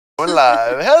We're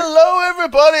live. Hello,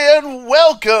 everybody, and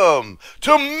welcome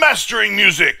to Mastering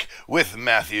Music with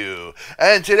Matthew.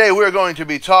 And today we're going to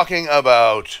be talking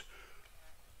about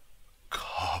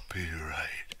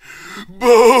copyright.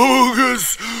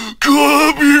 Bogus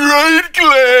copyright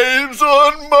claims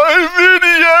on my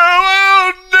video.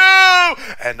 Oh no!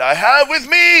 And I have with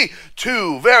me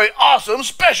two very awesome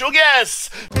special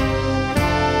guests.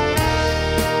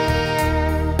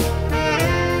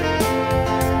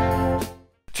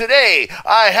 Today,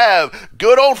 I have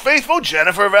good old faithful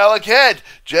Jennifer Valaquette.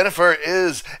 Jennifer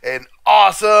is an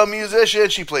awesome musician.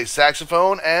 She plays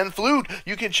saxophone and flute.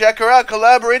 You can check her out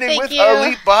collaborating with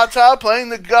Elite Bata, playing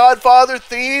the Godfather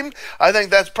theme. I think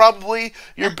that's probably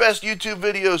your best YouTube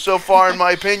video so far, in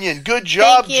my opinion. Good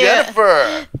job,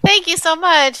 Jennifer. Thank you so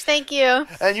much. Thank you.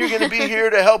 And you're going to be here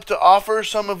to help to offer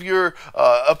some of your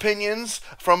opinions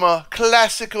from a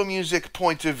classical music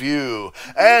point of view.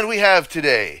 And we have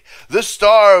today the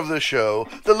star of the show,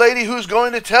 the lady who's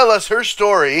going to tell us her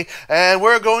story, and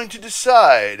we're going to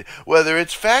decide whether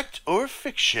it's fact or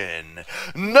fiction.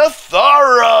 Nathara!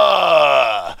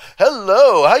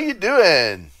 Hello, how you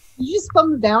doing? You just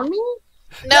thumbs down me?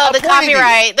 No, the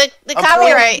copyright. The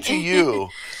copyright. To you.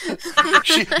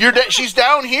 She's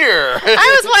down here.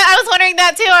 I was wondering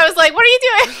that too. I was like, what are you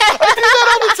doing? I do that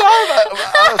all the time.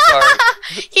 I'm sorry.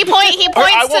 He points.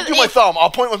 I won't do my thumb. I'll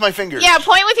point with my fingers. Yeah,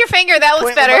 point with your finger. That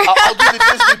looks better. I'll do the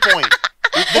Disney point.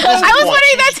 I was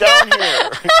wondering that too. Down here.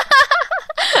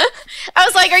 I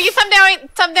was like, are you thumb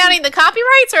downing the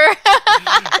copyrights or?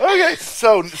 Okay,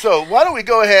 so why don't we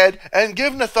go ahead and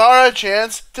give Nathara a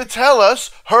chance to tell us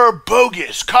her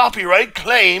bogus copyright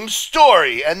claim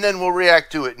story, and then we'll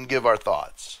react to it and give our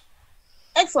thoughts.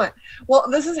 Excellent. Well,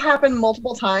 this has happened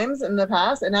multiple times in the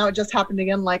past, and now it just happened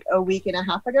again like a week and a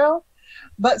half ago.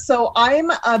 But so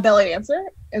I'm a belly dancer,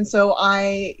 and so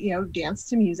I, dance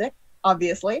to music,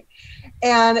 obviously.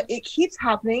 And it keeps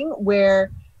happening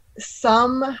where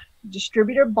some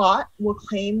distributor bot will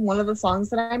claim one of the songs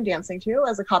that I'm dancing to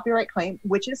as a copyright claim,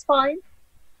 which is fine.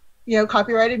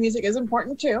 Copyrighted music is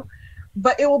important too,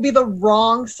 but it will be the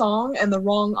wrong song and the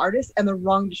wrong artist and the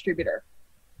wrong distributor.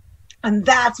 And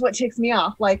that's what ticks me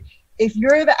off. Like, if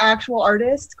you're the actual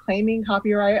artist claiming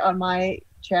copyright on my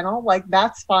channel, like,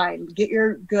 that's fine. Get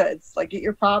your goods, like, get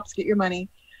your props, get your money.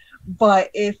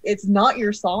 But if it's not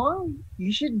your song,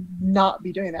 you should not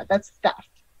be doing that. That's theft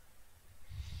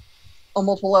on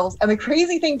multiple levels. And the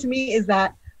crazy thing to me is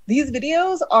that these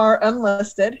videos are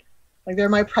unlisted. Like, they're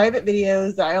my private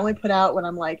videos that I only put out when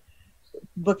I'm like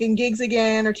booking gigs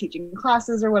again or teaching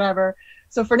classes or whatever.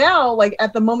 So for now, like,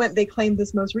 at the moment they claim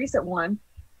this most recent one,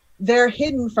 they're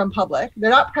hidden from public. They're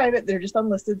not private, they're just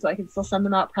unlisted, so I can still send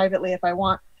them out privately if I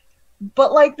want.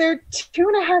 But like, they're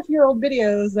 2.5-year-old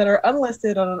videos that are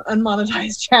unlisted on an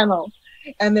unmonetized channel,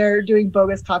 and they're doing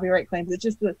bogus copyright claims. It's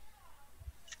just the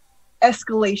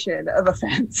escalation of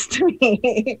offense to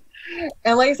me.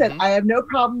 And like I said, I have no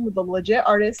problem with the legit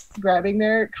artists grabbing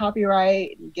their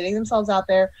copyright and getting themselves out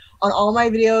there. On all my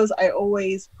videos, I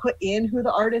always put in who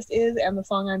the artist is and the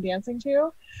song I'm dancing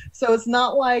to. So it's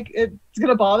not like it's going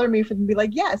to bother me for them to be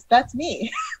like, yes, that's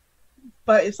me.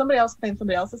 But if somebody else claims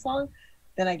somebody else's song,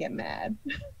 then I get mad.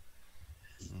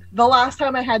 The last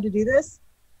time I had to do this,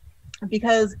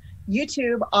 because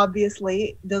YouTube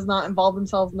obviously does not involve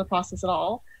themselves in the process at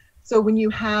all. So when you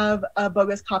have a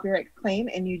bogus copyright claim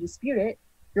and you dispute it,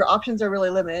 your options are really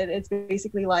limited. It's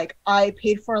basically like, I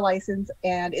paid for a license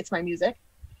and it's my music.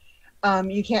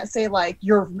 You can't say like,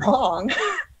 you're wrong.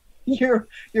 you're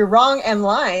wrong and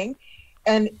lying.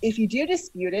 And if you do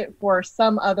dispute it for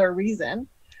some other reason,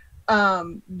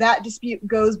 that dispute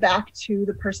goes back to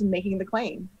the person making the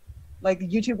claim. Like,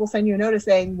 YouTube will send you a notice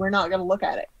saying, we're not going to look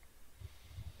at it.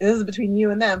 This is between you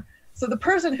and them. So the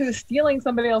person who's stealing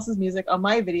somebody else's music on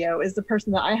my video is the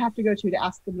person that I have to go to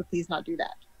ask them to please not do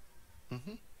that.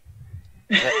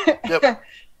 Yep.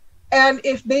 And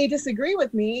if they disagree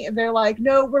with me, if they're like,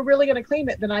 no, we're really going to claim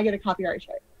it, then I get a copyright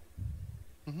strike.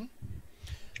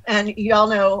 And you all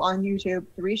know on YouTube,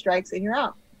 3 strikes and you're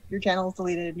out. Your channel is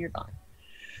deleted and you're gone.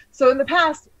 So in the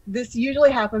past, this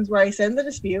usually happens where I send the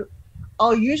dispute.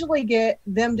 I'll usually get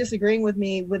them disagreeing with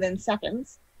me within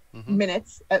seconds,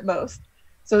 minutes at most.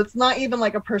 So it's not even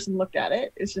like a person looked at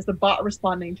it. It's just a bot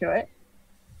responding to it.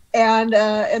 And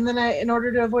then in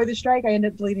order to avoid the strike, I end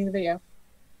up deleting the video.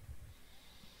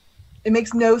 It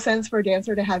makes no sense for a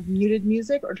dancer to have muted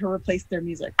music or to replace their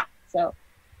music. So,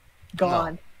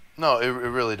 gone. No, it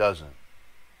really doesn't.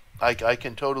 I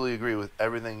can totally agree with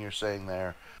everything you're saying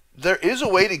there. There is a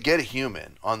way to get a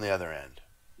human on the other end.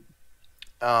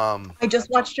 I just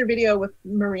watched your video with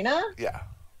Marina. Yeah.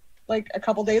 like a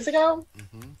couple days ago,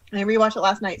 and I rewatched it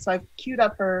last night. So I've queued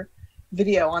up her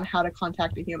video on how to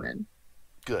contact a human.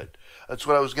 Good. That's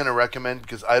what I was going to recommend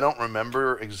because I don't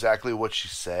remember exactly what she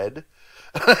said.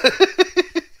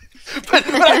 But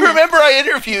I remember I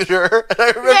interviewed her, and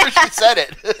I remember she said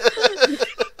it.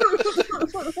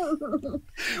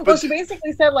 Well, she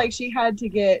basically said like she had to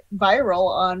get viral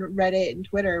on Reddit and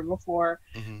Twitter before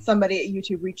somebody at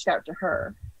YouTube reached out to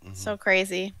her. So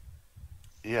crazy.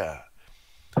 Yeah.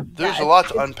 There's a lot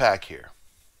to unpack here.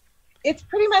 It's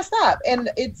pretty messed up, and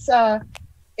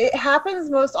it happens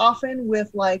most often with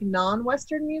like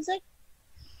non-Western music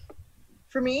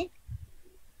for me.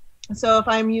 So if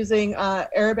I'm using an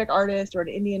Arabic artist or an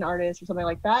Indian artist or something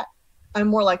like that, I'm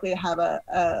more likely to have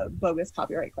a bogus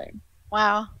copyright claim.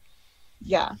 Wow.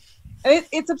 Yeah. And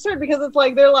it's absurd because it's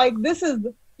like, they're like, this is,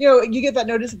 you get that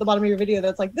notice at the bottom of your video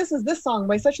that's like, this is this song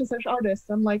by such and such artist.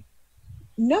 I'm like,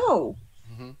 no,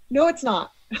 no, it's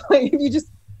not. Like, if you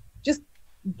just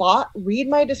read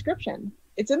my description.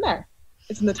 It's in there.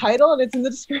 It's in the title and it's in the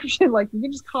description. Like, you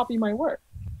can just copy my work.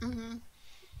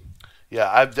 Yeah,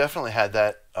 I've definitely had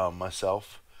that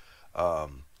myself. I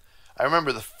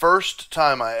remember the first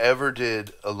time I ever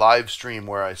did a live stream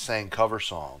where I sang cover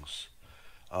songs.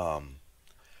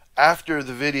 After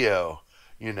the video,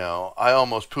 I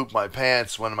almost pooped my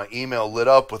pants when my email lit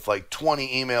up with like 20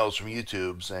 emails from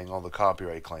YouTube saying all the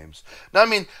copyright claims. Now, I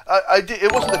mean, I did.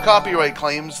 It wasn't the copyright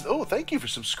claims. Oh, thank you for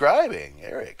subscribing,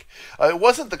 Eric. It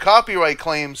wasn't the copyright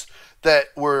claims that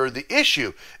were the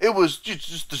issue. It was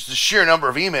just the sheer number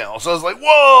of emails. I was like,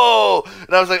 whoa!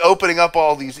 And I was like opening up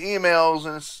all these emails,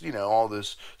 and it's, all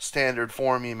this standard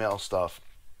form email stuff.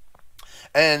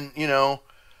 And,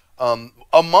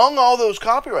 among all those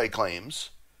copyright claims,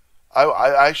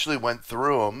 I actually went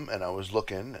through them, and I was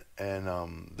looking,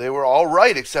 and they were all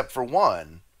right except for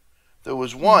one. There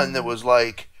was one that was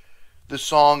like, the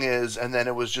song is, and then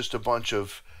it was just a bunch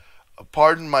of,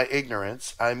 pardon my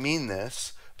ignorance, I mean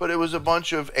this, but it was a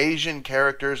bunch of Asian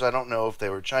characters. I don't know if they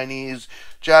were Chinese,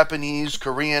 Japanese,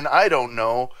 Korean. I don't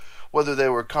know whether they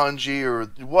were kanji or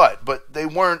what, but they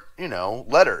weren't,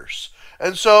 letters.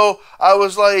 And so I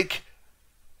was like,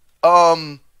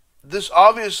 this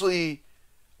obviously,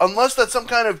 unless that's some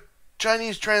kind of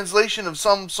Chinese translation of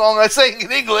some song I sang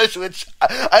in English, which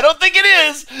I don't think it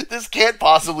is, this can't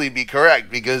possibly be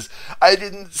correct because I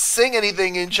didn't sing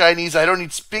anything in Chinese. I don't even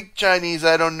speak Chinese.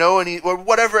 I don't know any, or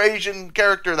whatever Asian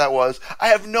character that was. I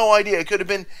have no idea. It could have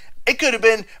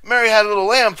been Mary Had a Little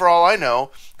Lamb for all I know,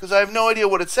 because I have no idea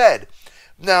what it said.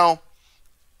 Now,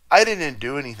 I didn't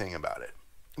do anything about it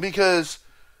because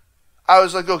I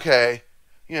was like, okay,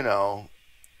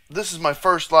 this is my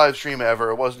first live stream ever.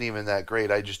 It wasn't even that great.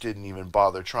 I just didn't even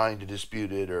bother trying to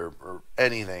dispute it or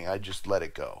anything. I just let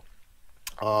it go.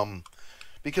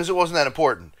 Because it wasn't that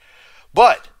important.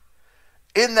 But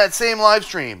in that same live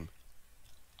stream,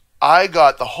 I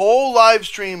got the whole live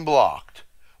stream blocked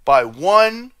by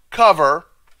one cover.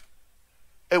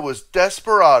 It was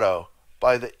Desperado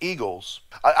by the Eagles.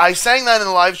 I sang that in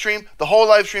the live stream. The whole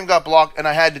live stream got blocked and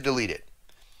I had to delete it.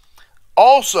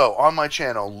 Also on my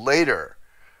channel later,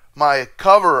 my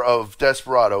cover of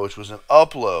Desperado, which was an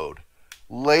upload,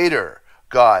 later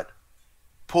got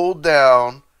pulled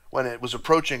down when it was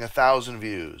approaching 1,000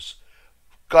 views.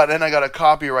 And I got a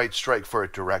copyright strike for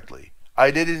it directly.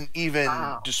 I didn't even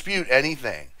dispute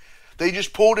anything. They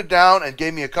just pulled it down and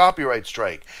gave me a copyright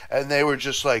strike. And they were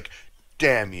just like,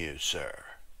 damn you, sir.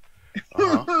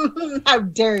 How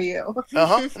dare you?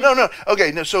 No.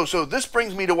 Okay, no, so this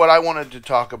brings me to what I wanted to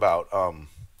talk about.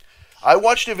 I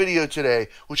watched a video today,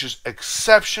 which is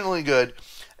exceptionally good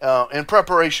in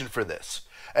preparation for this.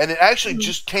 And it actually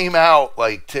just came out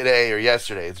like today or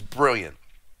yesterday. It's brilliant.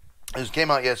 It just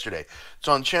came out yesterday. It's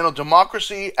on channel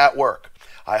Democracy at Work.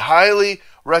 I highly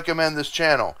recommend this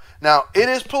channel. Now, it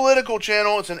is political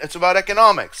channel. It's about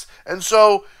economics. And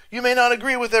so you may not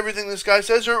agree with everything this guy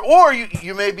says, or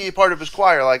you may be a part of his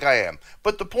choir like I am.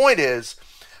 But the point is,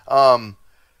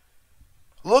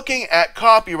 looking at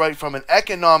copyright from an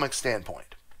economic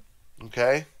standpoint,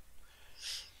 okay?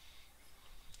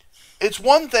 It's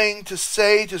one thing to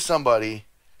say to somebody,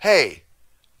 hey,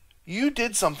 you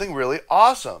did something really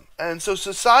awesome, and so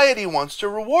society wants to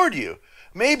reward you.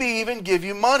 Maybe even give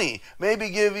you money. Maybe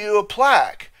give you a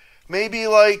plaque. Maybe,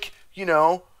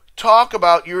 talk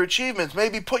about your achievements.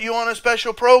 Maybe put you on a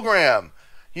special program.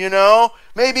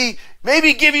 Maybe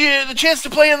give you the chance to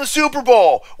play in the Super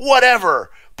Bowl.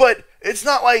 Whatever. But it's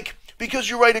not like because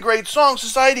you write a great song,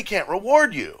 society can't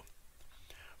reward you.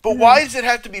 But why does it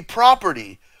have to be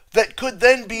property that could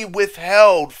then be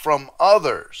withheld from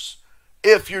others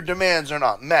if your demands are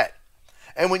not met?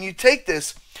 And when you take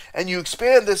this and you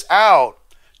expand this out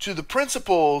to the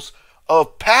principles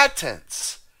of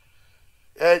patents,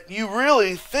 you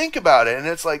really think about it, and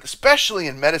it's like, especially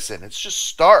in medicine, it's just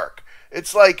stark.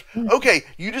 It's like, okay,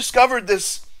 you discovered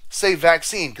this, say,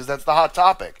 vaccine, because that's the hot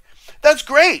topic. That's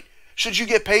great. Should you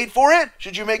get paid for it?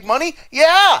 Should you make money?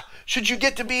 Yeah. Should you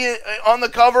get to be on the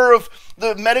cover of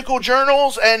the medical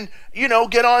journals and, you know,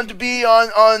 get on to be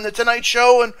on the Tonight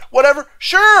Show and whatever?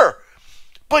 Sure.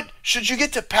 But should you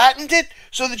get to patent it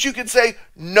so that you can say,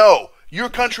 no, your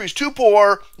country's too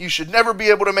poor, you should never be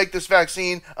able to make this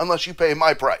vaccine unless you pay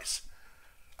my price?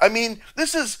 I mean,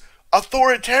 this is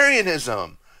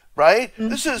authoritarianism, right? Mm-hmm.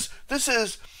 This is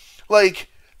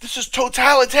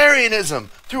totalitarianism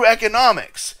through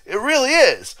economics. It really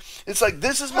is. It's like,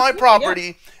 this is my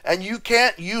property, and you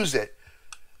can't use it.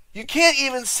 You can't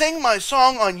even sing my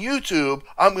song on YouTube.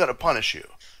 I'm going to punish you.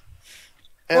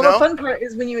 Well, the fun part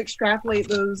is when you extrapolate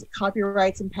those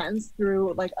copyrights and patents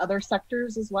through like other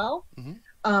sectors as well. Mm-hmm.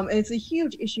 And it's a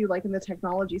huge issue, like in the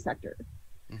technology sector,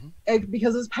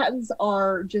 because those patents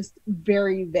are just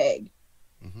very vague.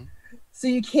 Mm-hmm. So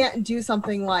you can't do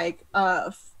something like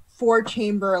a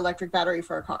 4-chamber electric battery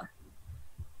for a car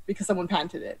because someone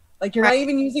patented it. Like, you're not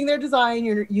even using their design.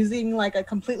 You're using like a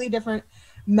completely different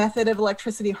method of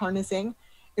electricity harnessing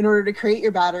in order to create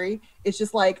your battery. It's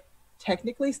just like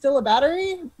technically still a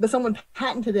battery, but someone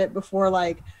patented it before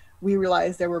like we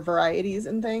realized there were varieties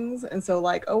and things. And so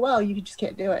like, oh, well, you just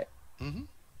can't do it. Mm-hmm.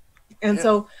 And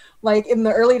so like in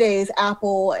the early days,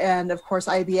 Apple and of course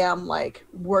IBM like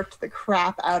worked the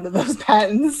crap out of those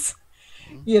patents,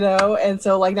 you know? And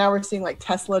so like now we're seeing like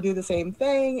Tesla do the same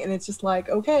thing. And it's just like,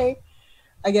 okay,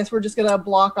 I guess we're just going to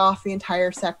block off the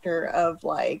entire sector of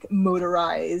like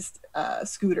motorized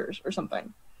scooters or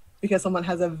something because someone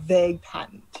has a vague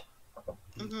patent.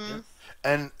 Mm-hmm.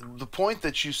 And the point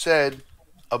that you said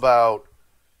about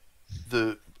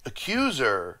the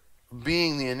accuser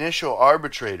being the initial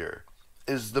arbitrator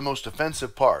is the most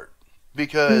offensive part,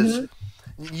 because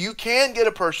you can get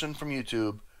a person from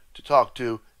YouTube to talk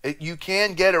to. You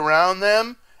can get around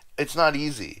them. It's not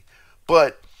easy.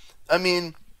 But, I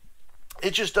mean,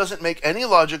 it just doesn't make any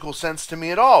logical sense to me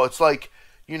at all. It's like,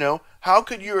 you know, how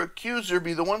could your accuser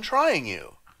be the one trying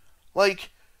you?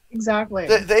 Like, exactly.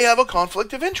 They have a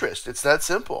conflict of interest. It's that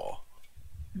simple.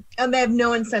 And they have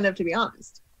no incentive to be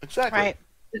honest. Exactly. Right.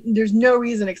 There's no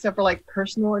reason except for like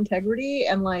personal integrity,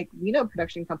 and like we know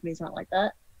production companies aren't like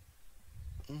that.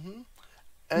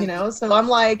 Mm-hmm. You know, so I'm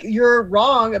like, you're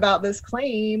wrong about this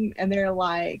claim, and they're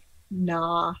like,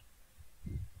 nah.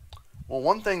 Well,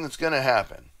 one thing that's going to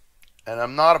happen, and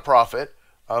I'm not a prophet,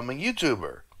 I'm a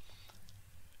YouTuber,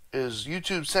 is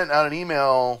YouTube sent out an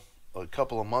email a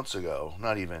couple of months ago,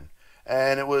 not even,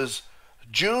 and it was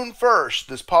June 1st,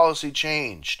 this policy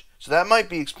changed. So that might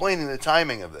be explaining the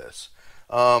timing of this.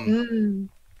 YouTube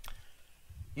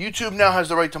now has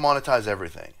the right to monetize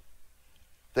everything.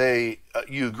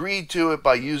 You agreed to it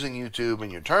by using YouTube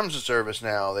in your terms of service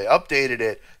now. They updated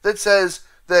it that says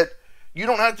that you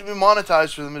don't have to be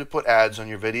monetized for them to put ads on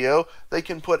your video. They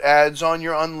can put ads on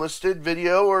your unlisted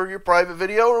video or your private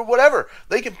video or whatever.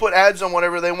 They can put ads on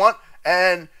whatever they want.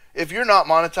 And if you're not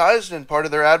monetized and part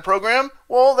of their ad program,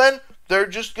 well, then they're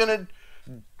just going to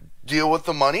deal with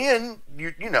the money, and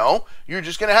you're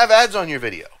just going to have ads on your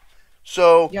video.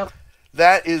 So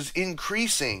that is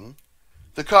increasing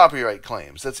the copyright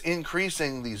claims. That's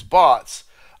increasing these bots.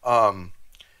 And,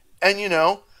 you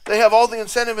know, they have all the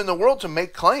incentive in the world to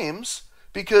make claims,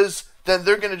 because then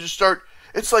they're going to just start.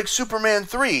 It's like Superman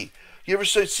 3. You ever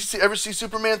see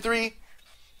Superman 3?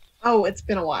 Oh, it's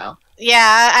been a while.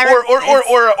 Yeah.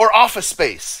 Or Office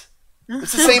Space.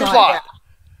 It's the same plot.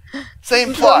 Yeah.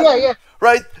 Same plot. Yeah.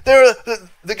 Right?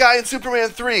 The guy in Superman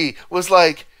 3 was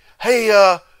like, hey,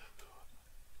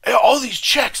 all these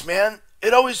checks, man,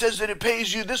 it always says that it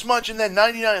pays you this much and then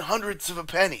 99 hundredths of a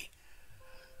penny.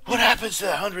 What happens to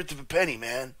that hundredth of a penny,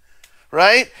 man?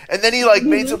 Right? And then he like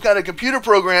made some kind of computer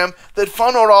program that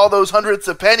funneled all those hundredths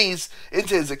of pennies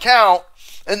into his account,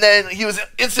 and then he was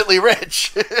instantly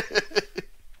rich.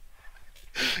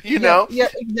 You know? Yeah,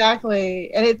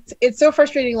 exactly. And it's so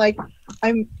frustrating. Like,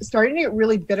 I'm starting to get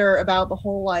really bitter about the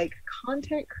whole like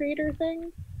content creator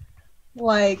thing.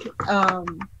 Like,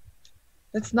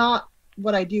 that's not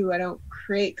what I do. I don't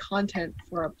create content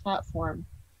for a platform.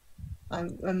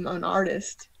 I'm an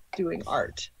artist doing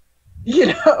art. You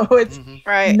know, it's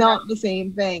not the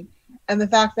same thing. And the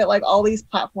fact that like all these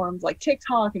platforms like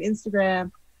TikTok and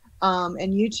Instagram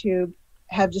and YouTube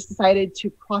have just decided to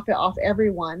profit off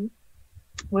everyone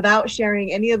without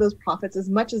sharing any of those profits as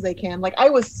much as they can. Like, I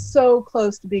was so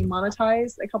close to being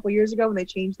monetized a couple years ago when they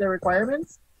changed their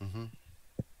requirements.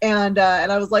 And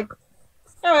I was like,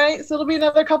 All right, so it'll be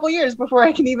another couple years before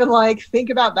I can even like think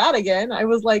about that again. I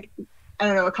was like, I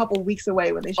don't know, a couple weeks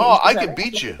away when they changed. Oh, the I setting. can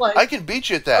beat you. Like, I can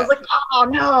beat you at I was that. like, oh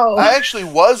no. I actually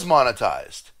was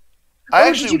monetized. I Oh, did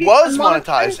actually you get was unmonetized?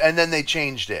 monetized, and then they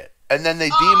changed it, and then they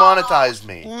demonetized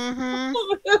me. Mm-hmm.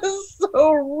 This is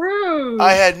so rude.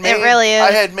 I had made, It really is.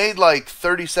 I had made like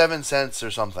 37 cents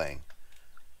or something.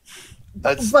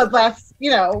 but that's,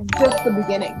 you know, just the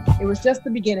beginning. It was just the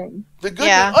beginning. The good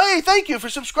Yeah. Hey, thank you for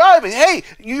subscribing. Hey,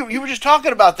 you were just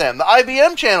talking about them. The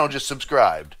IBM channel just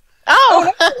subscribed.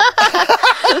 Oh.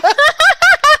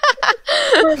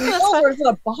 For real, or is it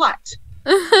a bot?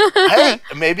 Hey,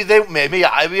 maybe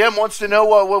IBM wants to know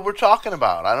what we're talking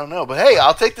about. I don't know, but hey,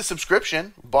 I'll take the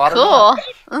subscription. Bought Cool.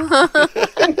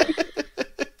 it.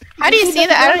 How do you see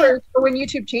that? I don't. For when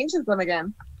YouTube changes them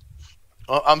again.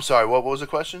 Oh, I'm sorry. What was the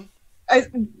question? I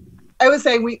was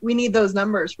saying we need those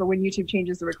numbers for when YouTube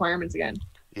changes the requirements again.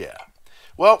 Yeah.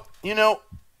 Well, you know,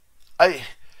 I'm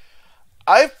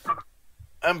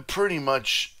pretty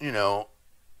much, you know,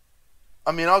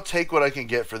 I mean, I'll take what I can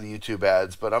get for the YouTube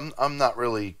ads, but I'm not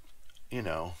really, you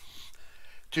know,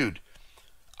 dude,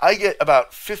 I get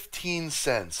about 15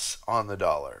 cents on the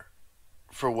dollar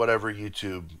for whatever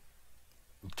YouTube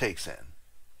takes in.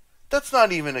 That's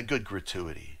not even a good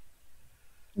gratuity.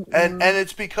 And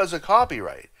it's because of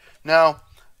copyright. Now,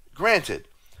 granted,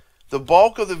 the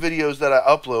bulk of the videos that I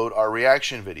upload are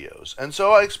reaction videos, and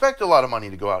so I expect a lot of money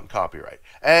to go out in copyright.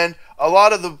 And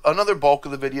another bulk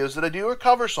of the videos that I do are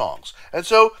cover songs, and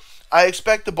so I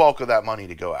expect the bulk of that money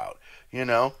to go out, you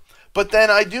know. But then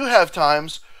I do have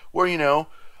times where, you know,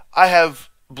 I have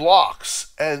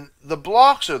blocks, and the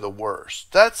blocks are the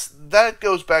worst. That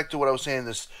goes back to what I was saying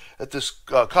this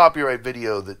copyright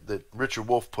video that Richard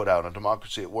Wolff put out on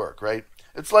Democracy at Work, right?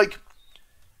 It's like,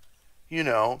 you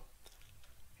know,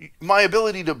 my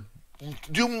ability to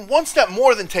do one step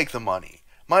more than take the money.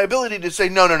 My ability to say,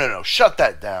 no, shut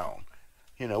that down.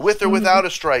 You know, with or without a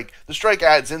strike, the strike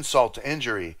adds insult to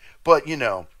injury. But, you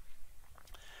know,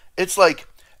 it's like,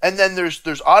 and then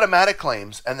there's automatic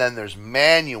claims, and then there's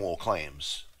manual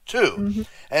claims too.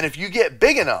 And if you get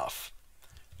big enough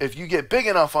on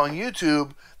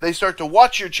YouTube, they start to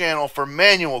watch your channel for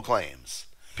manual claims.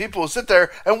 People will sit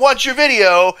there and watch your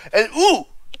video and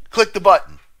click the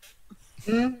button.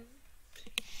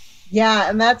 Yeah,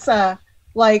 and that's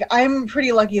like, I'm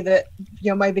pretty lucky that,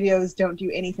 you know, my videos don't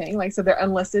do anything. Like, so they're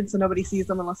unlisted, so nobody sees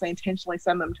them unless I intentionally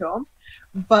send them to them.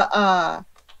 But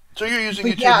so you're using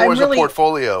YouTube more as a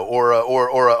portfolio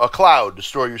or a cloud to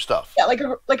store your stuff. Yeah,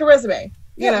 like a resume,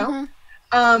 you know.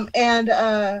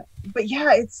 But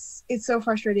yeah, it's so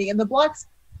frustrating. And the blocks,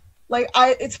 like,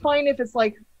 it's fine if it's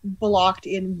like blocked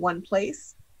in one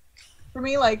place. For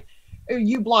me, like,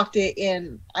 you blocked it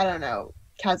in, I don't know,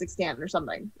 Kazakhstan or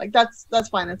something. Like, that's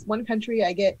fine. It's one country.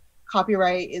 I get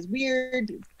copyright is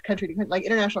weird. Country to country, like,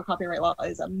 international copyright law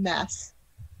is a mess.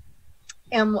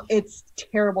 And it's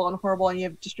terrible and horrible, and you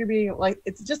have distributing, like,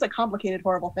 it's just a complicated,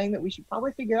 horrible thing that we should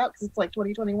probably figure out because it's like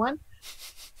 2021.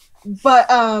 But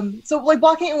so, like,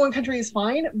 blocking it in one country is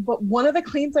fine, but one of the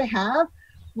claims I have,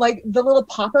 like, the little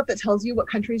pop-up that tells you what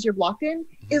countries you're blocked in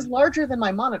is larger than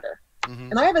my monitor.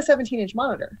 And I have a 17-inch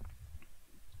monitor.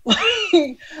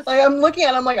 Like, I'm looking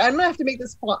at it, I'm like, I'm gonna have to make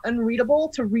this font unreadable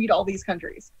to read all these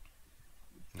countries.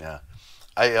 Yeah.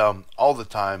 I all the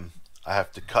time I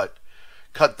have to cut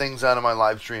things out of my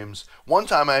live streams. One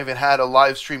time I even had a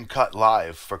live stream cut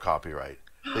live for copyright.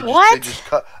 They just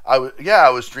cut. I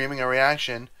was streaming a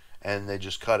reaction and they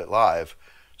just cut it live.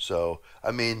 So,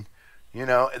 I mean, you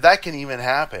know, that can even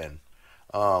happen.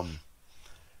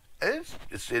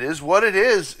 It is what it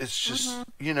is. It's just,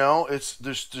 you know,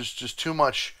 there's just too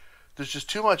much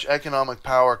economic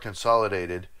power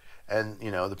consolidated, and, you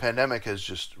know, the pandemic has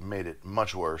just made it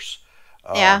much worse.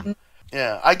 Yeah,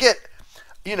 I get,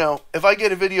 you know, if I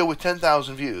get a video with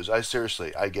 10,000 views, I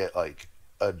get like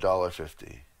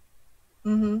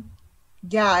 $1.50.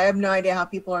 Yeah, I have no idea how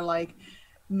people are like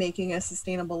making a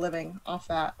sustainable living off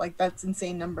that. Like, that's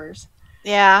insane numbers.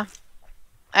 Yeah.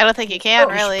 I don't think you can,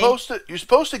 really. You're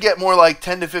supposed to get more like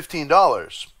 $10 to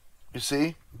 $15, you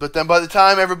see? But then by the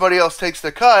time everybody else takes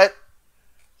their cut,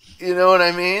 you know what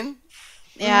I mean?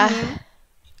 Yeah.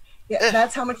 Yeah,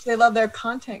 that's how much they love their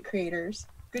content creators.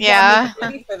 Good job making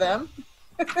money for them.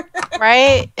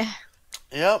 Right?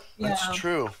 Yep, that's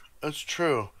true. That's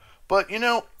true. But, you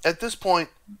know, at this point,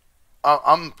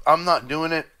 I'm not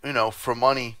doing it, you know, for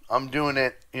money. I'm doing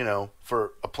it, you know,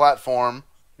 for a platform,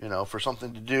 you know, for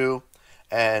something to do.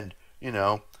 And, you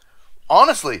know,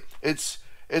 honestly, it's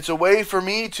a way for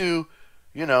me to,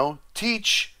 you know,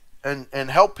 teach and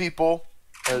help people,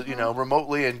 you know,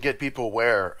 remotely, and get people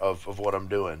aware of what I'm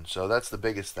doing. So that's the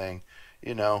biggest thing,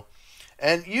 you know.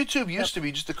 And YouTube used to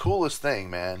be just the coolest thing,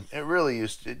 man. It really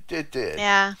used to. It did.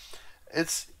 Yeah.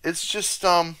 It's just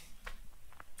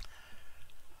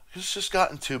it's just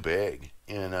gotten too big,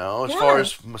 you know.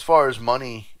 As far as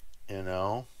money, you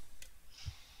know.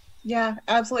 Yeah,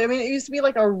 absolutely. I mean, it used to be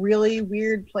like a really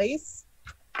weird place.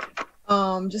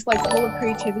 Just like full of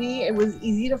creativity. It was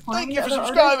easy to find. Thank you for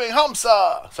subscribing,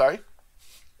 Hamsa. Sorry.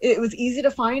 It was easy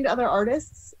to find other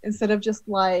artists instead of just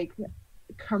like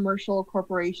commercial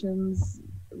corporations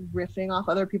riffing off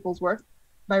other people's work.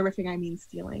 By riffing, I mean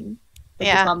stealing. But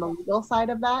just on the legal side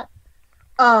of that.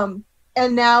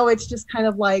 And now it's just kind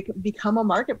of like become a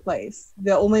marketplace.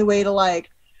 The only way to like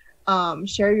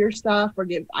share your stuff or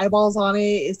get eyeballs on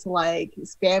it is to like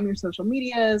spam your social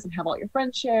medias and have all your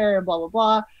friends share and blah blah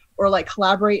blah, or like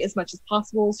collaborate as much as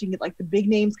possible so you can get like the big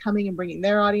names coming and bringing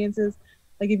their audiences.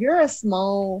 Like if you're a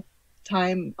small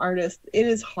time artist, it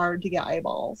is hard to get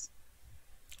eyeballs.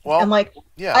 Well, and like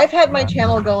I've had my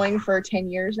channel going for 10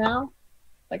 years now,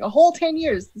 like a whole 10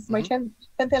 years. This is my 10th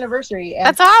anniversary. And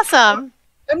that's awesome.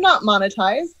 I'm not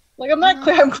monetized. Like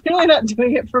I'm clearly not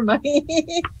doing it for money.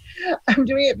 I'm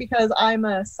doing it because I'm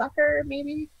a sucker,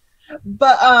 maybe.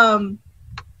 But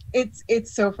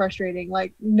it's so frustrating,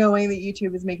 like knowing that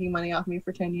YouTube is making money off me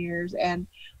for 10 years. And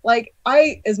like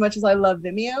as much as I love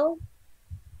Vimeo,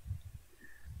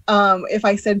 if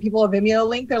I send people a Vimeo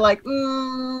link, they're like,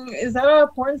 is that a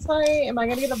porn site? Am I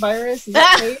gonna get a virus? Is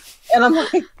that fake? And I'm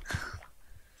like,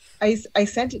 I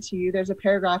sent it to you. There's a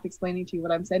paragraph explaining to you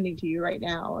what I'm sending to you right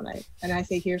now. And I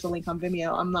say, here's a link on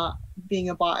Vimeo. I'm not being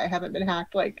a bot. I haven't been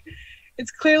hacked. Like, it's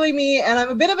clearly me, and I'm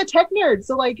a bit of a tech nerd.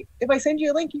 So like, if I send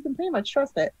you a link, you can pretty much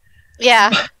trust it.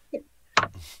 Yeah.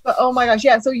 But oh my gosh,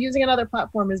 yeah. So using another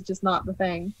platform is just not the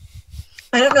thing.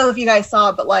 I don't know if you guys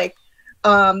saw, but like,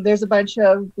 there's a bunch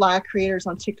of Black creators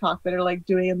on TikTok that are like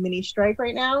doing a mini strike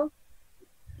right now.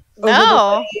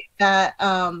 No. That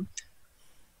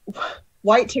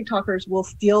white TikTokers will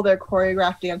steal their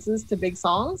choreographed dances to big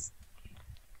songs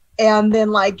and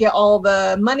then like get all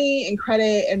the money and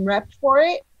credit and rep for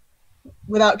it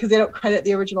because they don't credit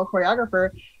the original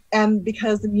choreographer. And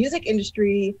because the music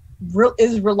industry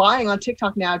is relying on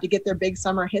TikTok now to get their big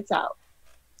summer hits out.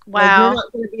 Wow. Like, you're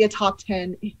not going to be a top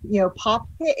 10, pop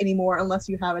hit anymore unless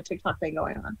you have a TikTok thing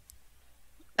going on.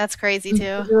 That's crazy too.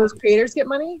 Do those creators get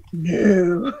money?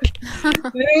 No. They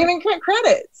don't even get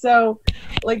credit. So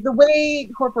like the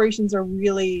way corporations are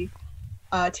really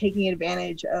taking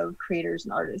advantage of creators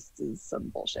and artists is some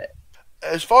bullshit.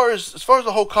 As far as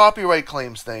the whole copyright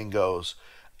claims thing goes,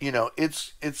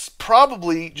 it's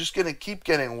probably just going to keep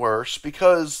getting worse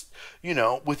because,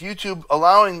 with YouTube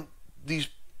allowing these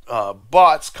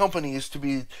companies to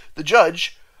be the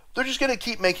judge, they're just going to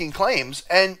keep making claims.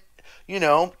 And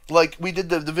like we did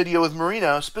the video with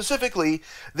Marina, specifically,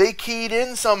 they keyed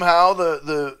in somehow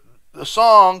the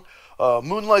song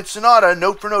Moonlight Sonata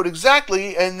note for note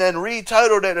exactly, and then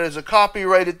retitled it as a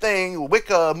copyrighted thing,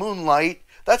 Wicca Moonlight.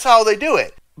 That's how they do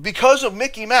it. Because of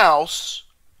Mickey Mouse,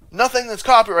 nothing that's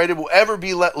copyrighted will ever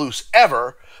be let loose,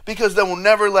 ever, because they will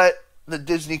never let the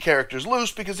Disney characters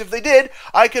loose, because if they did,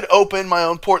 I could open my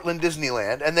own Portland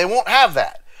Disneyland, and they won't have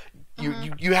that.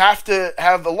 You have to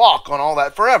have the lock on all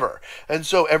that forever. And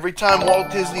so every time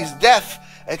Walt Disney's death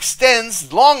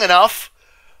extends long enough,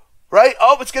 right?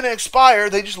 Oh, it's going to expire.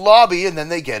 They just lobby and then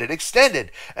they get it extended.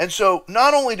 And so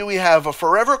not only do we have a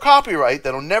forever copyright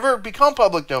that'll never become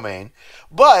public domain,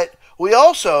 but we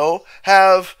also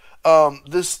have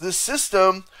this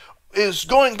system is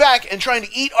going back and trying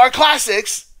to eat our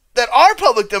classics that are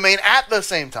public domain at the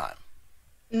same time.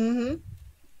 Mm-hmm.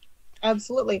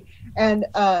 Absolutely. And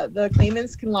the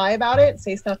claimants can lie about it,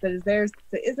 say stuff that is theirs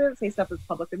that isn't, say stuff that's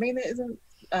public domain that isn't,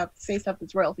 say stuff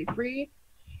that's royalty free.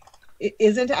 It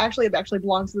isn't actually, it actually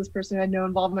belongs to this person who had no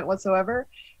involvement whatsoever.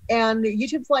 And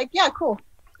YouTube's like, yeah, cool.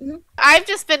 Mm-hmm. I've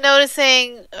just been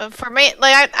noticing for me,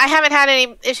 like I haven't had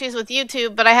any issues with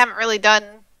YouTube, but I haven't really done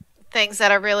things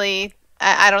that are really,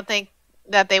 I don't think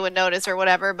that they would notice or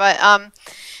whatever. But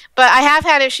I have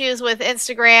had issues with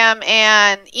Instagram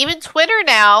and even Twitter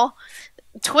now.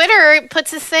 Twitter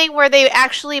puts this thing where they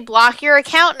actually block your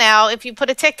account now if you put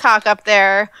a TikTok up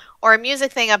there or a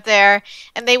music thing up there,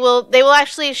 and they will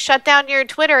actually shut down your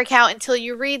Twitter account until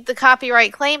you read the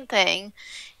copyright claim thing.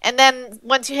 And then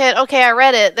once you hit, okay, I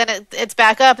read it, then it's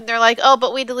back up, and they're like, oh,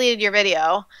 but we deleted your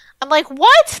video. I'm like,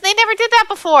 what? They never did that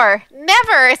before.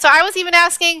 Never. So I was even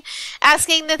asking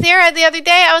Nathara the other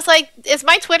day. I was like, is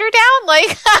my Twitter down?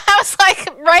 Like, I was like,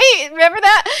 right? Remember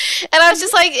that? And I was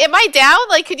just like, am I down?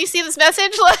 Like, could you see this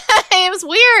message? It was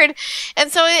weird.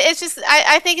 And so it's just,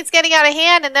 I think it's getting out of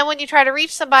hand. And then when you try to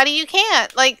reach somebody, you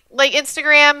can't. Like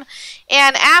Instagram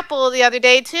and Apple the other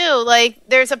day too. Like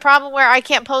there's a problem where I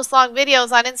can't post long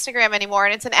videos on Instagram anymore,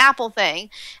 and it's an Apple thing.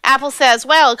 Apple says,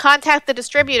 well, contact the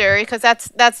distributor because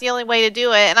that's the only way to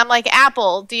do it. And I'm like,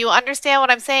 Apple, do you understand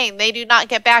what I'm saying? They do not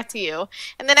get back to you.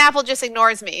 And then Apple just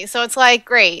ignores me. So it's like,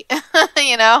 great.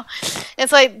 You know,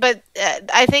 it's like, but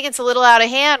I think it's a little out of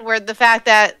hand where the fact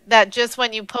that just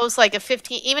when you post like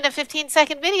even a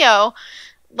 15-second video,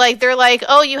 like they're like,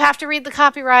 oh, you have to read the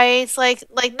copyrights. Like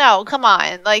no, come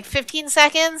on. Like 15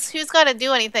 seconds? Who's got to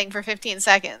do anything for 15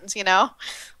 seconds, you know?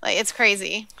 Like it's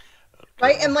crazy.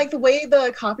 Right, and like the way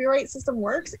the copyright system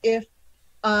works, if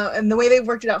and the way they've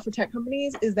worked it out for tech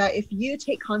companies is that if you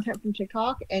take content from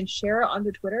TikTok and share it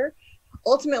onto Twitter,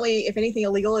 ultimately, if anything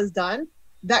illegal is done,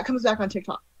 that comes back on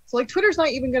TikTok. So like Twitter's not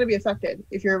even going to be affected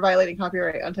if you're violating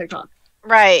copyright on TikTok.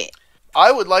 Right.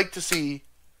 I would like to see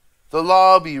the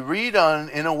law be redone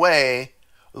in a way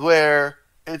where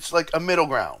it's like a middle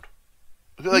ground.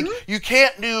 Like you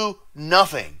can't do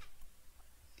nothing,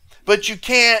 but you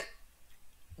can't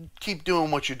keep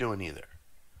doing what you're doing either.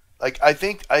 Like I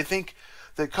think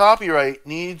that copyright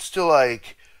needs to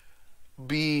like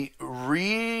be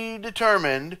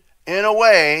redetermined in a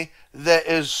way that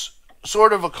is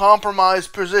sort of a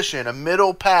compromised position, a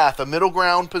middle path, a middle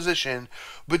ground position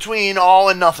between all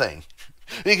and nothing.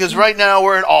 Because right now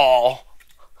we're at all.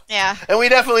 Yeah. And we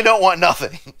definitely don't want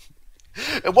nothing.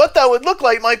 And what that would look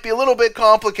like might be a little bit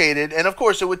complicated, and of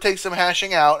course it would take some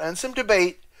hashing out and some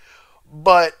debate,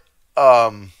 but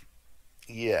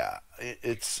yeah,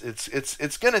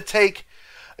 it's gonna take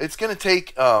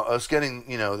us getting,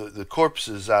 you know, the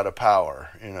corpses out of power,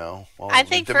 you know. I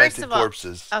think first of all,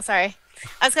 corpses. Oh, sorry.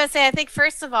 I was going to say, I think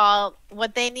first of all,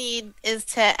 what they need is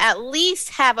to at least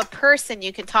have a person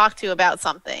you can talk to about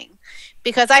something.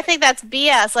 Because I think that's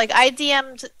BS. Like I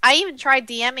even tried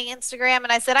DMing Instagram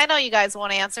and I said, I know you guys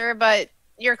won't answer, but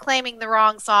you're claiming the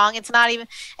wrong song. It's not even,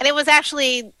 and it was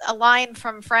actually a line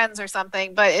from Friends or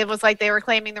something, but it was like they were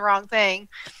claiming the wrong thing.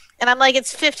 And I'm like,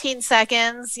 it's 15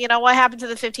 seconds. You know, what happened to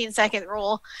the 15-second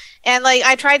rule? And like,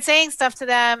 I tried saying stuff to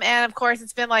them, and of course,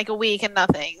 it's been like a week and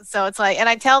nothing. So it's like, and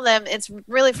I tell them it's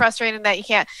really frustrating that you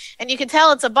can't, and you can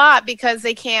tell it's a bot because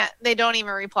they don't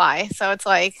even reply. So it's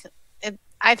like,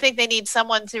 I think they need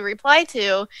someone to reply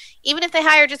to, even if they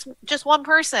hire just one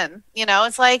person. You know,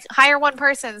 it's like hire one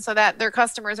person so that their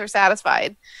customers are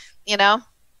satisfied. You know.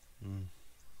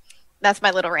 That's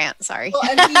my little rant. Sorry. Well,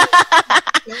 I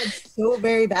mean, so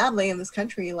very badly in this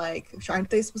country. Like, aren't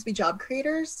they supposed to be job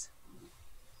creators?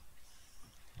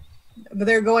 But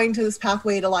they're going to this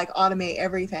pathway to like automate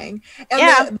everything. And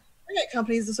the internet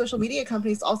companies, the social media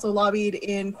companies, also lobbied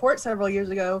in court several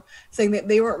years ago, saying that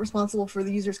they weren't responsible for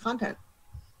the user's content.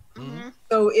 Mm-hmm.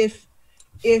 So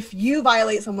if you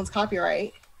violate someone's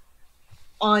copyright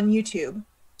on YouTube,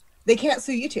 they can't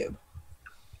sue YouTube.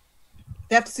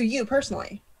 They have to sue you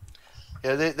personally.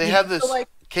 Yeah, they have this like,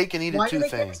 cake and eat it too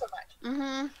thing. So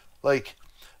much? Like,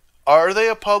 are they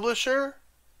a publisher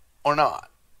or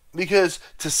not? Because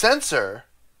to censor,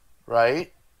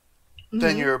 right,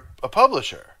 then you're a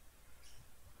publisher.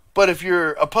 But if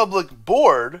you're a public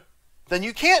board, then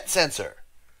you can't censor.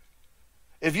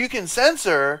 If you can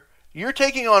censor, you're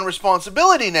taking on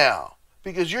responsibility now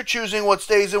because you're choosing what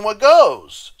stays and what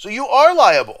goes. So you are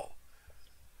liable.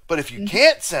 But if you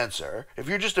can't censor, if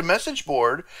you're just a message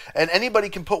board and anybody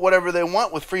can put whatever they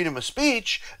want with freedom of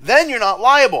speech, then you're not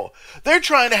liable. They're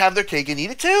trying to have their cake and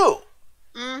eat it too.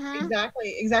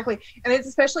 Exactly. And it's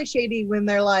especially shady when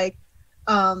they're like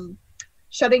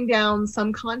shutting down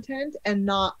some content and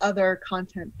not other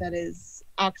content that is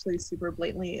actually super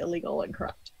blatantly illegal and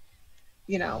corrupt.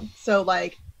 You know, so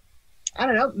like, I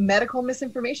don't know, medical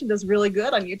misinformation does really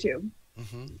good on YouTube.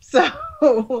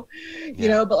 So, you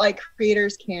know, but like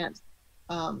creators can't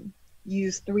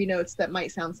use 3 notes that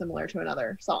might sound similar to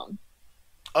another song.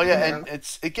 Oh yeah, and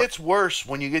it gets worse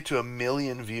when you get to 1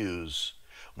 million views.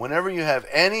 Whenever you have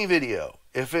any video,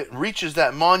 if it reaches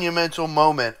that monumental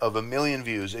moment of 1 million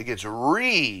views, it gets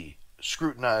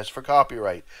scrutinized for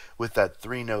copyright with that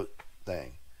 3 note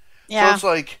thing. Yeah.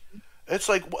 So it's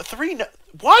like what, 3 note?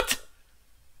 What?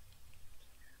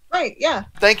 Right, yeah.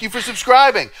 Thank you for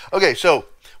subscribing. Okay, so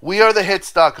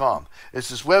wearethehits.com. It's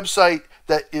this website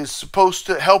that is supposed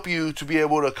to help you to be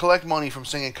able to collect money from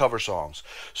singing cover songs.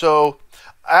 So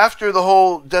after the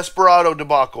whole Desperado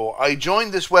debacle, I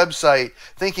joined this website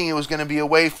thinking it was going to be a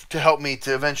way to help me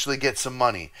to eventually get some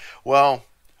money. Well,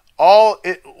 all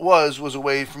it was a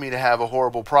way for me to have a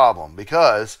horrible problem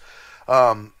because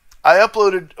I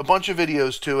uploaded a bunch of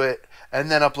videos to it, and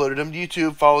then uploaded them to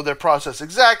YouTube, followed their process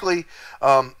exactly.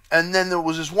 And then there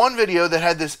was this one video that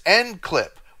had this end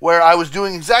clip where I was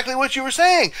doing exactly what you were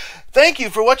saying. Thank you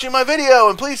for watching my video,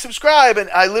 and please subscribe. And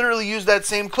I literally used that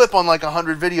same clip on like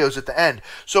 100 videos at the end.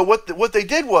 So what they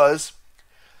did was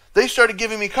they started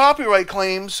giving me copyright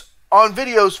claims on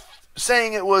videos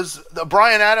saying it was the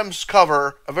Bryan Adams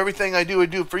cover of Everything I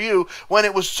Do For You, when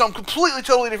it was some completely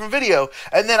totally different video.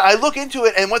 And then I look into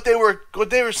it, and what they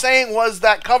were saying was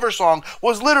that cover song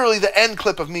was literally the end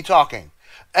clip of me talking.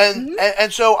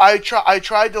 And so I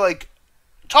tried to like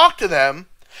talk to them,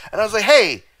 and I was like,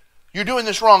 hey, you're doing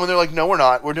this wrong. And they're like, no, we're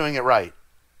not. We're doing it right.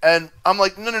 And I'm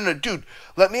like, no, dude,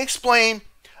 let me explain.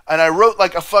 And I wrote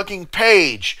like a fucking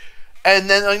page. And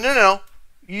then like, no.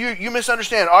 You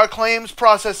misunderstand. Our claims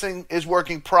processing is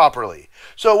working properly.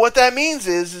 So what that means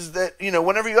is that, you know,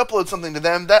 whenever you upload something to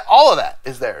them, that all of that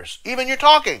is theirs, even your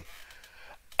talking.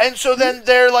 And so then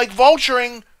they're like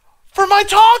vulturing for my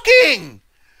talking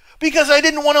because I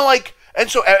didn't want to like. And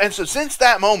so since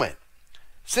that moment,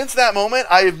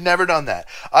 I have never done that.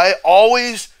 I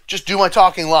always just do my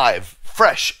talking live,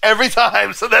 fresh every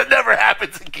time, so that never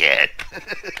happens again.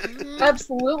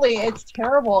 Absolutely, it's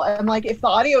terrible. And like, if the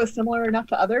audio is similar enough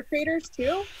to other creators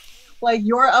too, like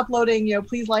you're uploading, you know,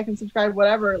 please like and subscribe,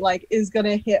 whatever, like is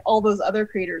gonna hit all those other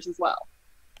creators as well.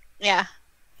 Yeah.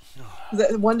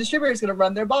 One distributor is gonna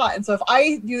run their bot, and so if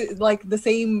I do like the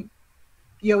same,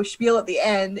 you know, spiel at the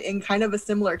end in kind of a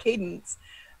similar cadence,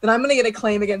 then I'm gonna get a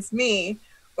claim against me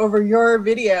over your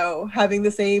video having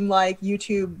the same like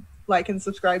YouTube like and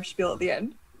subscribe spiel at the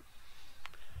end.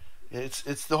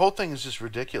 It's the whole thing is just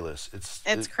ridiculous.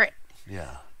 It's crazy.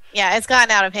 Yeah. Yeah, it's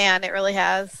gotten out of hand. It really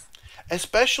has.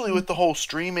 Especially with the whole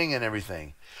streaming and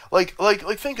everything. Like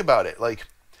think about it. Like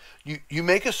you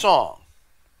make a song,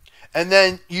 and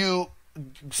then you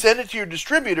send it to your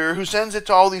distributor, who sends it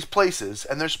to all these places,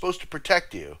 and they're supposed to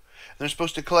protect you. And they're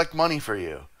supposed to collect money for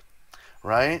you,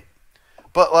 right?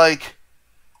 But like,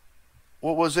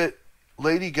 what was it?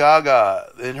 Lady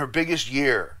Gaga, in her biggest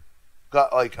year,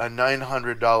 got like a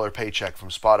 $900 paycheck from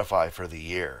Spotify for the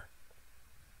year.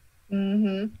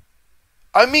 Mm-hmm.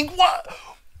 I mean, what?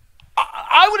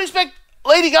 I would expect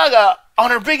Lady Gaga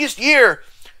on her biggest year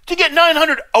to get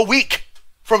 $900 a week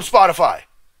from Spotify.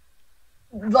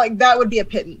 Like, that would be a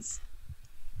pittance.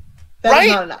 That right?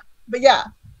 is not enough. But yeah.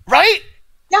 Right?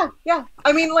 Yeah.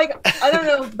 I mean, like, I don't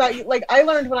know, but like, I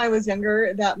learned when I was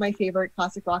younger that my favorite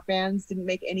classic rock bands didn't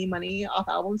make any money off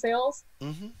album sales.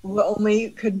 Mm-hmm. Only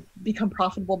could become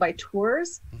profitable by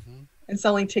tours and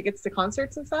selling tickets to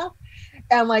concerts and stuff.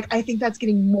 And like, I think that's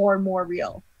getting more and more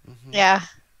real. Mm-hmm. Yeah.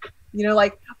 You know,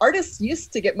 like, artists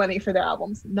used to get money for their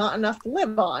albums, not enough to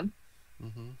live on.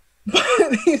 Mm-hmm. But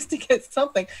they used to get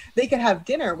something. They could have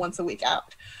dinner once a week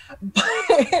out.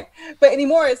 But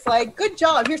anymore, it's like, good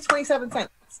job, here's 27 cents.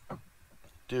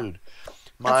 Dude,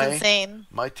 that's insane.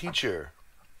 My teacher,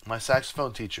 my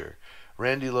saxophone teacher,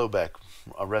 Randy Lobeck,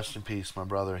 rest in peace, my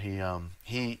brother.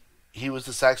 He was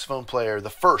the saxophone player, the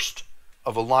first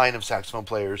of a line of saxophone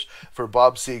players for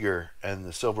Bob Seger and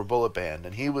the Silver Bullet Band,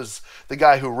 and he was the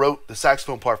guy who wrote the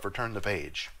saxophone part for Turn the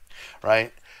Page,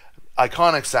 right?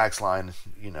 Iconic sax line,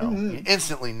 you know, you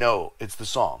instantly know it's the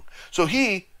song. So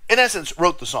he, in essence,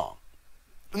 wrote the song.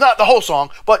 Not the whole song,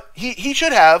 but he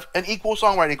should have an equal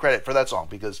songwriting credit for that song,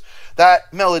 because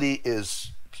that melody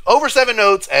is over 7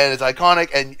 notes and it's iconic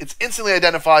and it's instantly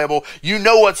identifiable. You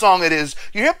know what song it is.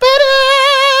 You hear,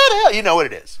 you know what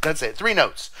it is. That's it. 3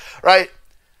 notes, right?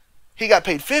 He got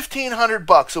paid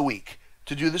 $1,500 a week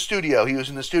to do the studio. He was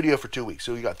in the studio for 2 weeks,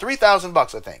 so he got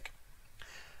 $3,000, I think.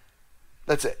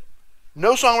 That's it.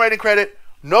 No songwriting credit,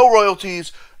 no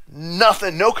royalties,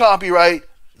 nothing, no copyright,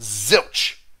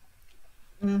 zilch.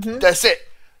 Mm-hmm. That's it.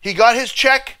 He got his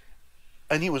check,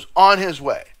 and he was on his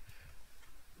way.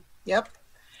 Yep.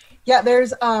 Yeah,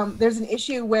 there's an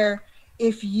issue where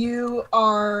if you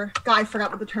are, God, I forgot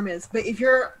what the term is, but if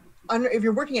you're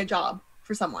working a job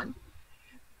for someone,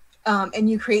 and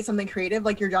you create something creative,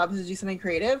 like your job is to do something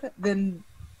creative, then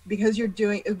because you're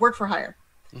doing work for hire.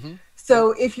 Mm-hmm.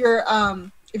 So if you're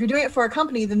doing it for a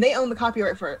company, then they own the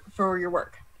copyright for your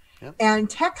work. Yep. And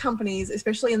tech companies,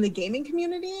 especially in the gaming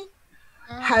community,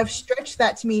 have stretched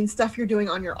that to mean stuff you're doing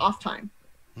on your off time.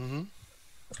 Mm-hmm.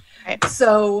 Right.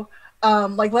 So,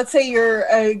 like, let's say you're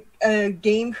a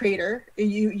game creator,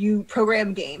 you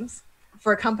program games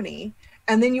for a company,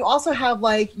 and then you also have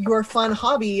like your fun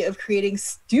hobby of creating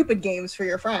stupid games for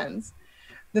your friends.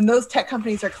 Then those tech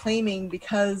companies are claiming,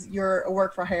 because you're a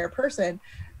work for hire person,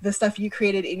 the stuff you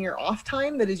created in your off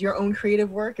time, that is your own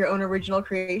creative work, your own original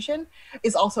creation,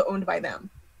 is also owned by them.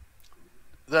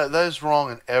 That is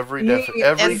wrong in every angle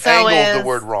of the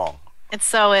word wrong. It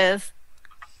so is.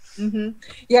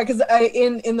 Yeah, because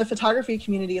in the photography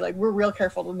community, like, we're real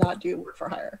careful to not do work for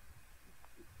hire.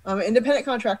 I'm an independent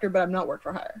contractor, but I'm not work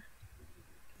for hire.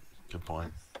 Good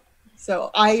point.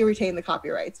 So I retain the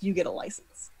copyrights. You get a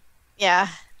license. Yeah,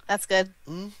 that's good.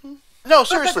 No,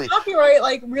 seriously. But the copyright,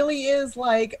 like, really is,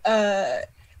 like,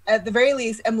 at the very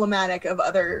least, emblematic of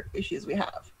other issues we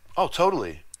have. Oh,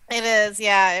 totally. It is.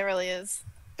 Yeah, it really is.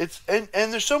 It's and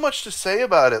there's so much to say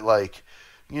about it, like,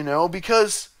 you know,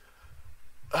 because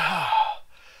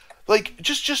like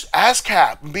just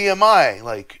ASCAP and BMI,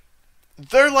 like,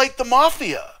 they're like the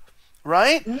mafia,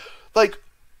 right? Like,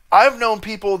 I've known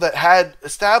people that had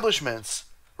establishments,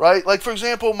 right? Like, for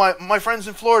example, my friends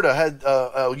in Florida had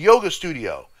a yoga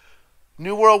studio,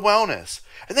 New World Wellness,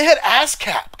 and they had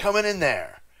ASCAP coming in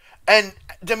there and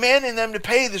demanding them to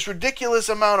pay this ridiculous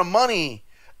amount of money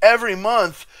every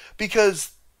month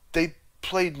because they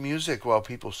played music while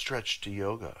people stretched to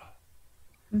yoga.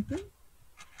 And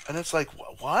it's like,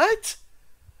 what?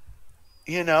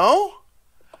 You know?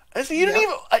 And so you don't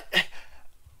even...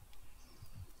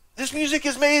 this music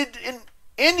is made in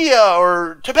India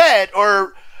or Tibet,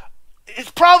 or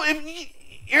it's probably...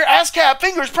 Your ASCAP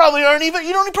fingers probably aren't even...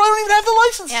 You probably don't even have the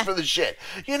licenses for this shit.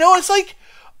 You know, it's like...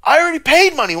 I already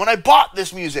paid money when I bought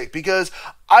this music because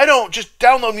I don't just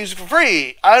download music for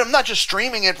free. I'm not just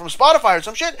streaming it from Spotify or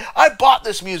some shit. I bought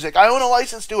this music. I own a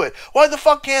license to it. Why the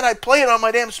fuck can't I play it on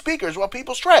my damn speakers while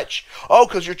people stretch? Oh,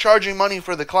 because you're charging money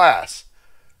for the class.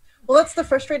 Well, that's the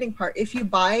frustrating part. If you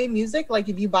buy music, like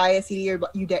if you buy a CD or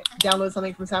you download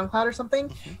something from SoundCloud or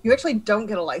something, you actually don't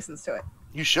get a license to it.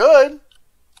 You should.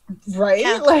 Right?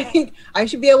 Yeah. Like, I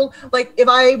should be able... Like, if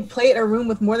I play it in a room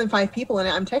with more than 5 people in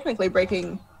it, I'm technically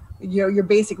breaking... your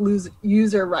basic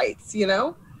user rights, you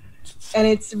know, and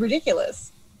it's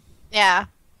ridiculous. Yeah,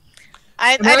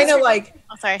 I know, like,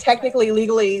 technically,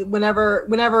 legally,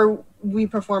 whenever we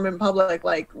perform in public,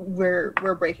 like, we're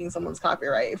breaking someone's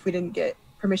copyright if we didn't get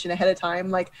permission ahead of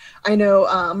time. Like, I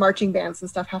know marching bands and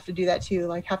stuff have to do that too,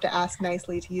 like, have to ask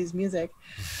nicely to use music.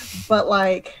 But,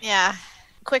 like, yeah.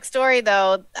 Quick story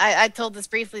though, I told this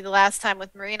briefly the last time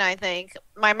with Marina. I think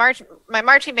my marching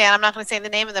band, I'm not going to say the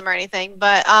name of them or anything,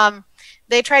 but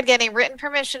they tried getting written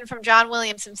permission from John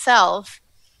Williams himself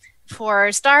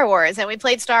for Star Wars, and we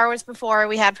played Star Wars before.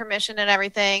 We had permission and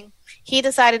everything. He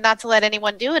decided not to let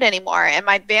anyone do it anymore, and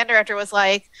my band director was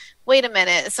like, wait a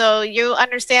minute, so you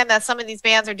understand that some of these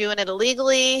bands are doing it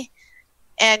illegally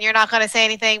and you're not going to say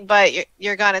anything, but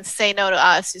you're going to say no to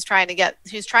us who's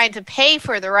trying to pay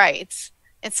for the rights.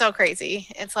 It's so crazy.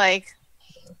 It's like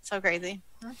so crazy.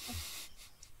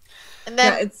 And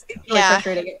then it's really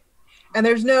frustrating. And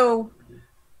there's no,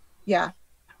 I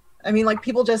mean, like,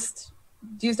 people just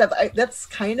do stuff. That's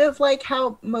kind of like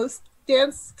how most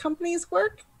dance companies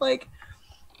work. Like,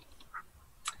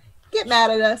 get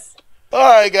mad at us. All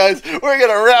right, guys, we're going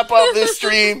to wrap up this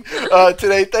stream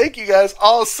today. Thank you guys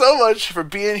all so much for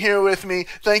being here with me.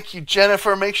 Thank you,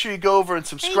 Jennifer. Make sure you go over and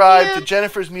subscribe to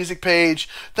Jennifer's music page.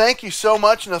 Thank you so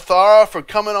much, Nathara, for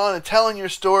coming on and telling your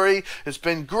story. It's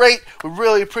been great. We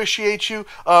really appreciate you.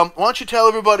 Why don't you tell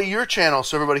everybody your channel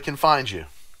so everybody can find you?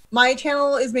 My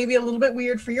channel is maybe a little bit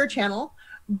weird for your channel,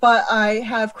 but I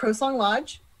have Crow Song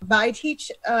Lodge. But I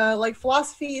teach like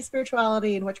philosophy,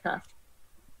 spirituality, and witchcraft.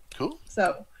 Cool.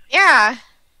 So... yeah.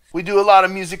 We do a lot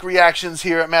of music reactions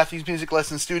here at Matthew's Music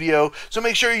Lesson Studio, so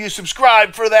make sure you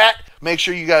subscribe for that. Make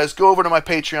sure you guys go over to my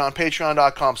Patreon,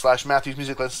 patreon.com/Matthew's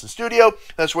Music Lesson Studio.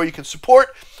 That's where you can support.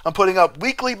 I'm putting up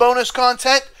weekly bonus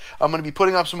content. I'm going to be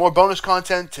putting up some more bonus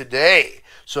content today.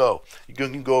 So you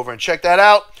can go over and check that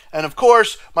out. And of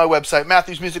course, my website,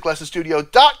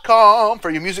 MatthewsMusicLessonStudio.com, for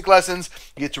your music lessons.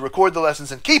 You get to record the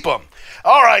lessons and keep them.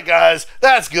 All right, guys,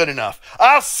 that's good enough.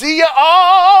 I'll see you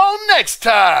all next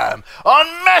time on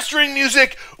Mastering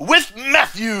Music with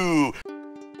Matthew.